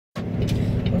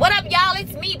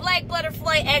me, Black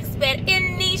Butterfly Expert,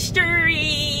 in these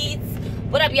streets.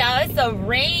 What up, y'all? It's a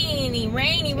rainy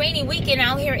weekend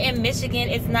out here in Michigan.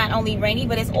 It's not only rainy,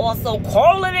 but it's also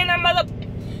cold in a mother.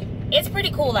 It's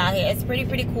pretty cool out here. It's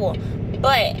pretty cool.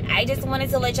 But I just wanted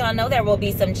to let y'all know there will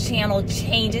be some channel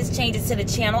changes to the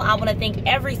channel. I want to thank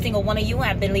every single one of you who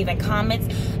have been leaving comments.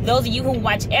 Those of you who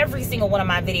watch every single one of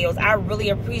my videos, I really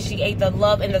appreciate the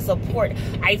love and the support.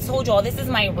 I told y'all this is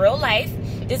my real life.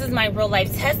 This is my real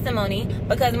life testimony,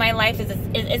 because my life is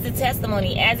a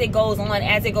testimony as it goes on,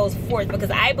 as it goes forth, because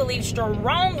I believe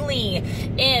strongly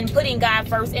in putting God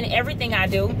first in everything I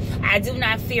do. I do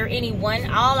not fear anyone.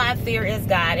 All I fear is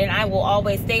God, and I will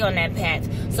always stay on that path.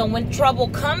 So when trouble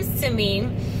comes to me,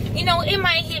 you know, it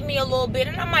might hit me a little bit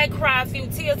and I might cry a few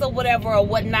tears or whatever or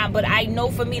whatnot, but I know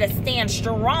for me to stand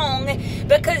strong,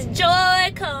 because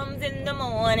joy comes in the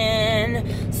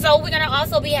morning. So we're going to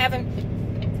also be having,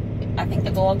 I think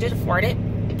the dog just farted.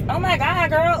 Oh my God,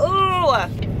 girl. Ooh.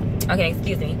 Okay,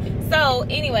 excuse me. So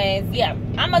anyways, yeah,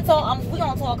 we're gonna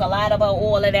talk a lot about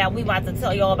all of that. We about to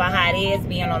tell y'all about how it is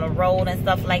being on the road and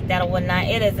stuff like that or whatnot.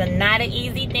 It is not an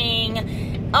easy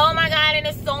thing. Oh my God, and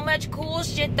there's so much cool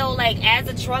shit though, like as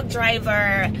a truck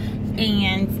driver.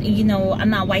 And you know, I'm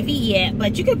not wifey yet,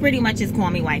 but you could pretty much just call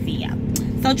me wifey, yeah.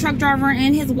 So truck driver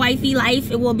and his wifey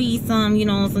life, it will be some, you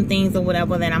know, some things or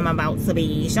whatever that I'm about to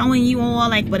be showing you all,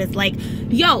 like, but it's like,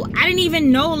 yo, I didn't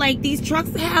even know, like, these trucks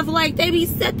have, like, they be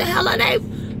set the hell of they,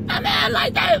 I mean,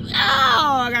 like, they, oh,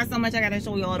 I got so much I gotta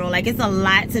show y'all though. Like, it's a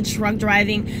lot to truck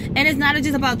driving, and it's not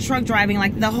just about truck driving.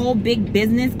 Like, the whole big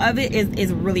business of it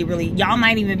is really, y'all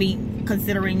might even be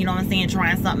considering, you know what I'm saying,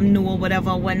 trying something new or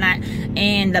whatever or whatnot,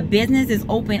 and the business is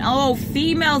open. Oh,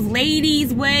 females,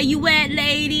 ladies, where you at,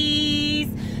 ladies?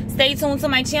 Stay tuned to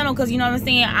my channel, because you know what I'm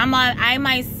saying, I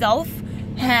myself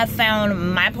have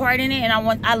found my part in it, and I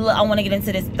want to get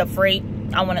into the freight.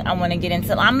 I want to get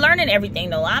into, I'm learning everything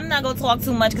though. I'm not gonna talk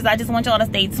too much, because I just want y'all to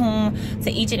stay tuned to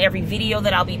each and every video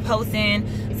that I'll be posting.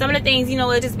 Some of the things, you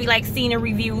know, it'll just be like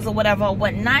scenery reviews or whatever or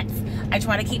whatnot. I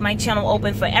try to keep my channel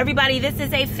open for everybody. This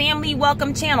is a family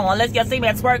welcome channel. Unless you see me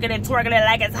twerking it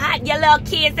like it's hot. You little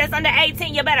kids that's under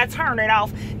 18, you better turn it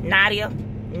off. Nadia,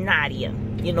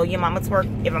 you know your mama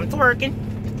twerk. If I'm twerking,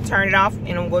 turn it off,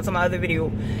 and I'm going to my other video.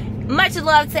 Much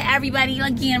love to everybody.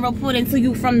 Again, reporting to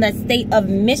you from the state of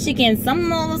Michigan. Some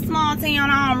little small town,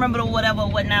 I don't remember the whatever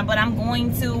whatnot, but I'm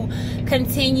going to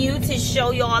continue to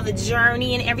show y'all the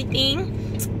journey and everything.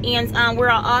 And we're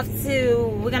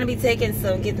gonna be getting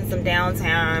some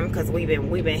downtime, because we've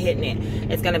been hitting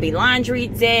it. It's gonna be laundry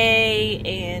day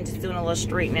and just doing a little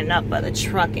straightening up of the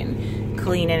truck and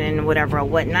cleaning and whatever or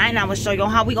whatnot. And I will show y'all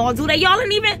how we all do that. Y'all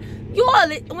ain't even,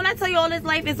 when I tell y'all this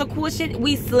life is a cool shit,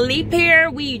 we sleep here,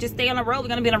 we just stay on the road. We're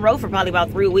gonna be on the road for probably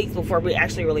about 3 weeks before we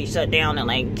actually really shut down and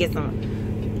like get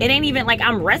some. It ain't even like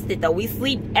I'm rested though. We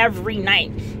sleep every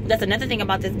night. That's another thing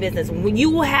about this business. When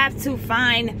you have to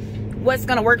find what's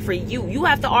gonna work for you, you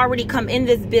have to already come in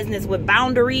this business with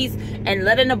boundaries and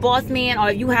letting the boss man, or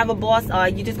if you have a boss,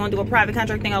 you just gonna do a private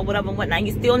contract thing or whatever and whatnot,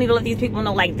 you still need to let these people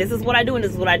know, like, this is what I do and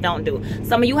this is what I don't do.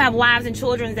 Some of you have wives and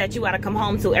children that you gotta come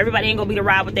home to. Everybody ain't gonna be to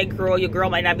ride with that girl. Your girl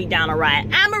might not be down to ride.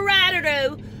 I'm a rider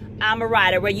though. I'm a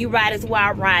rider. Where you ride is where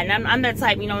I ride. And I'm that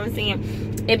type, you know what I'm saying?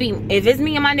 If it's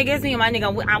me and my nigga, it's me and my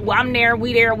nigga. I'm there,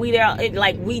 we there.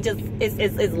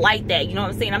 It's like that, you know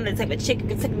what I'm saying? I'm the type of chick who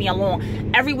can take me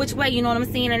along every which way, you know what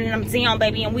I'm saying? And I'm down,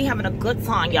 baby, and we having a good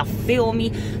time, y'all feel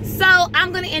me? So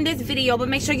I'm gonna end this video, but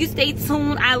make sure you stay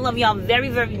tuned. I love y'all very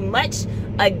much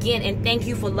again, and thank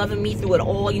you for loving me through it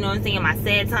all, you know what I'm saying? My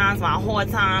sad times, my hard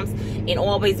times, and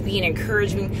always being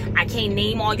encouraging. I can't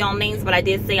name all y'all names, but I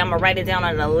did say I'm gonna write it down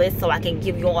on the list so I can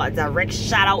give y'all a direct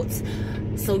shout out,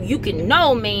 so you can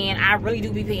know, man, I really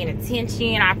do be paying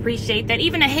attention. I appreciate that.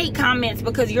 Even the hate comments,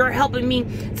 because you're helping me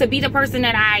to be the person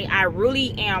that I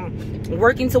really am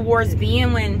working towards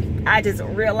being, when I just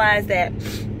realized that,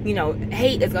 you know,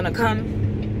 hate is gonna come,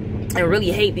 and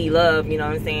really hate be love, you know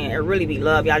what I'm saying? It really be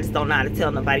love. Y'all just don't know how to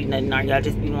tell nobody nothing. Y'all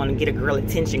just be wanting to get a girl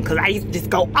attention, because I used to just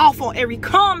go off on every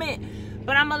comment.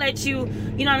 But I'm gonna let you,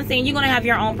 you know what I'm saying, you're gonna have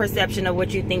your own perception of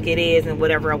what you think it is and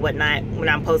whatever or whatnot when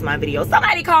I post my video.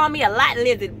 Somebody called me a lot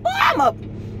lizard. Boy, I'm up.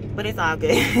 But it's all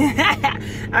good.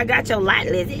 I got your lot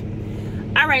lizard.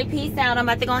 Alright, peace out. I'm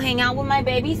about to go hang out with my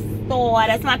baby Thor.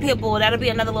 That's my pit bull. That'll be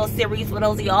another little series for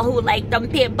those of y'all who like them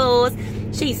pit bulls.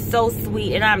 She's so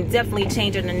sweet, and I'm definitely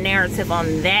changing the narrative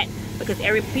on that, because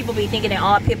people be thinking that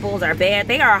all pit bulls are bad.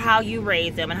 They are how you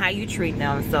raise them and how you treat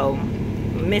them. So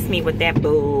miss me with that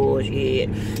bullshit.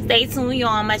 Stay tuned,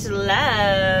 y'all. Much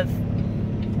love.